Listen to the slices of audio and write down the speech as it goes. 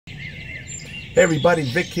Hey everybody,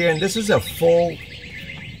 Vic here, and this is a full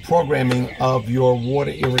programming of your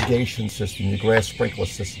water irrigation system, your grass sprinkler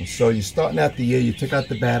system. So you're starting out the year, you took out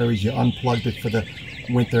the batteries, you unplugged it for the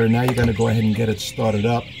winter, and now you're going to go ahead and get it started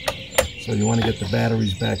up. So you want to get the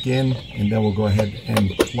batteries back in, and then we'll go ahead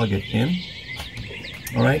and plug it in.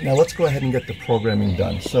 All right, now let's go ahead and get the programming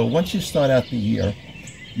done. So once you start out the year,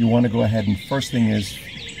 you want to go ahead and first thing is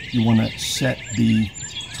you want to set the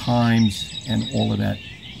times and all of that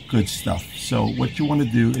good stuff. So what you want to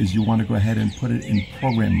do is you want to go ahead and put it in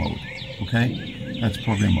program mode. Okay, that's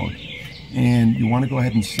program mode, and you want to go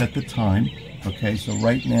ahead and set the time. Okay, so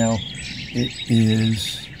right now it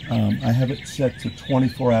is I have it set to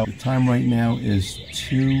 24 hours. The time right now is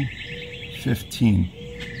 2:15.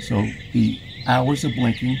 So the hours are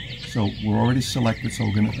blinking, so we're already selected, so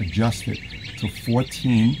we're going to adjust it to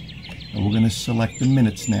 14, and we're going to select the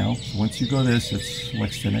minutes now. So once you go this, it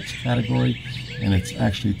selects the next category, and it's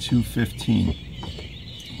actually 2:15.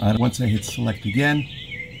 Once I hit select again,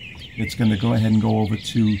 it's going to go ahead and go over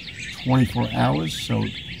to 24 hours. So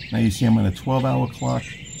now you see I'm on a 12-hour clock,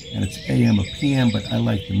 and it's AM or PM, but I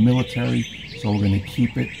like the military, so we're going to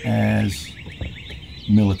keep it as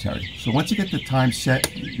military. So once you get the time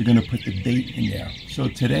set, you're going to put the date in there. So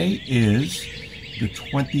today is the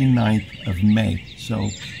 29th of May. So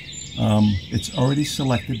it's already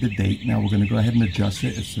selected the date. Now we're going to go ahead and adjust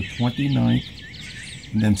it. It's the 29th,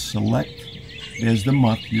 and then select. There's the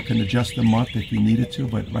month. You can adjust the month if you needed to,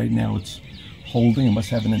 but right now it's holding. It must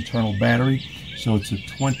have an internal battery. So it's the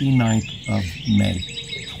 29th of May,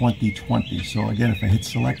 2020. So again, if I hit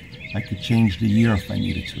select, I could change the year if I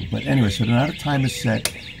needed to. But anyway, so now the time is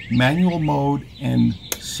set. Manual mode and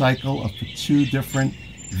cycle are for two different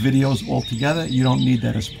videos altogether. You don't need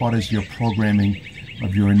that as part of your programming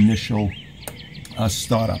of your initial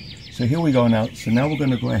startup. So here we go now. So now we're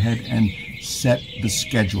going to go ahead and set the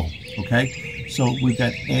schedule. Okay, so we've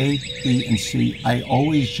got A, B, and C. I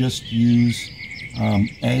always just use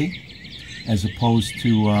A as opposed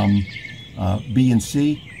to B and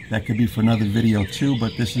C. That could be for another video too,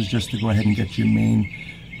 but this is just to go ahead and get your main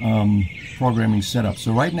programming set up.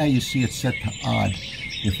 So right now you see it's set to odd.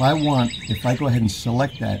 If I go ahead and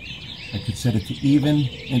select that, I could set it to even,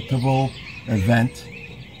 interval, event,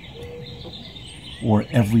 or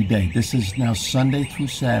every day. This is now Sunday through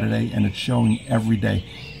Saturday, and it's showing every day.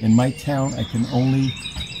 In my town, I can only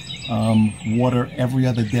water every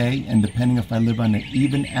other day, and depending if I live on the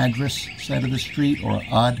even address side of the street or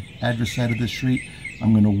odd address side of the street,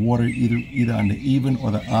 I'm going to water either on the even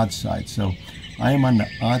or the odd side. So I am on the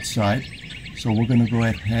odd side, so we're going to go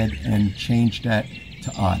ahead and change that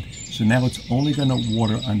to odd. So now it's only going to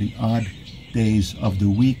water on the odd days of the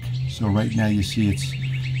week. So right now you see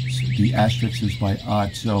the asterisk is by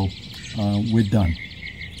odd, so we're done.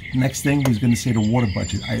 Next thing was going to say the water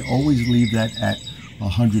budget. I always leave that at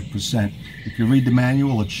 100%. If you read the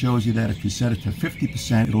manual, it shows you that if you set it to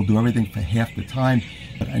 50%, it'll do everything for half the time.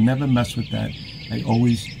 But I never mess with that. I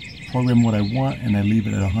always program what I want, and I leave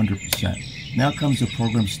it at 100%. Now comes the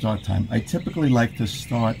program start time. I typically like to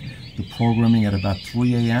start the programming at about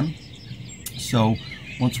 3 a.m. So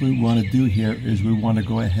what we want to do here is we want to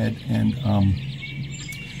go ahead and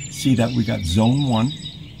see that we got zone 1.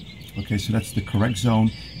 Okay, so that's the correct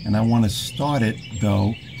zone, and I want to start it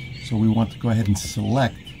though, so we want to go ahead and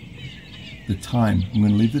select the time. I'm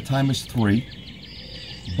going to leave the time as 3,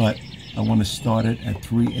 but I want to start it at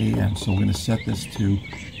 3 a.m. So we're going to set this to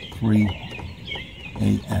 3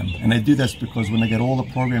 a.m. And I do this because when I get all the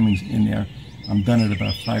programmings in there, I'm done at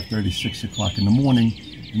about 5:30, 6 o'clock in the morning,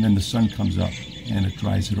 and then the sun comes up and it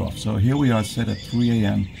dries it off. So here we are set at 3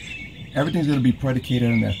 a.m. Everything's going to be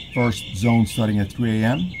predicated on that first zone starting at 3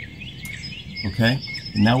 a.m. Okay,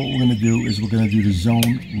 and now what we're going to do is we're going to do the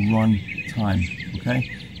zone run time.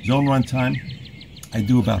 Okay, zone run time, I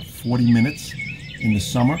do about 40 minutes in the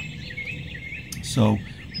summer. So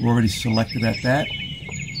we're already selected at that,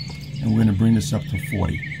 and we're going to bring this up to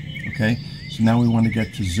 40. Okay, so now we want to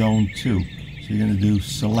get to zone 2. So you're going to do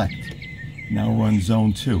select, now run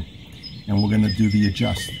zone 2, and we're going to do the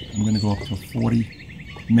adjust. I'm going to go up to 40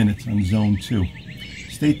 minutes on zone 2.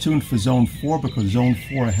 Stay tuned for zone 4, because zone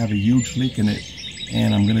 4 I have a huge leak in it,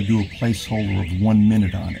 and I'm going to do a placeholder of 1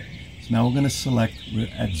 minute on it. So now we're going to select, we're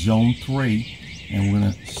at zone 3, and we're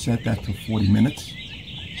going to set that to 40 minutes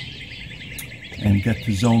and get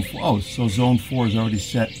to zone 4. Oh, so zone 4 is already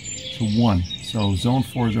set to 1. So zone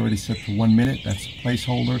 4 is already set to 1 minute. That's a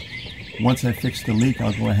placeholder. Once I fix the leak,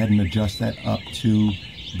 I'll go ahead and adjust that up to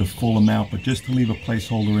the full amount, but just to leave a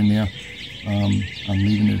placeholder in there, I'm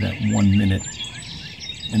leaving it at 1 minute.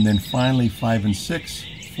 And then finally 5 and 6,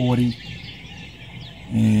 40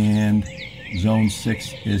 and zone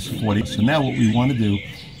 6 is 40. So now what we want to do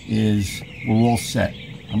is, we're all set.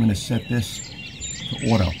 I'm going to set this to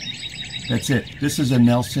auto. That's it. This is a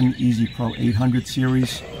Nelson Easy Pro 800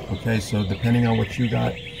 series. Okay, so depending on what you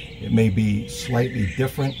got, it may be slightly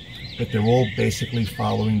different, but they're all basically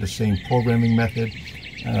following the same programming method.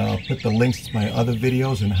 I'll put the links to my other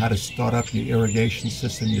videos on how to start up your irrigation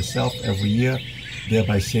system yourself every year,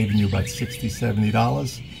 thereby saving you about $60,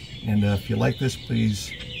 $70. And if you like this,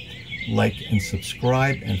 please like and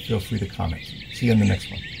subscribe, and feel free to comment. See you in the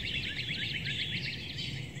next one.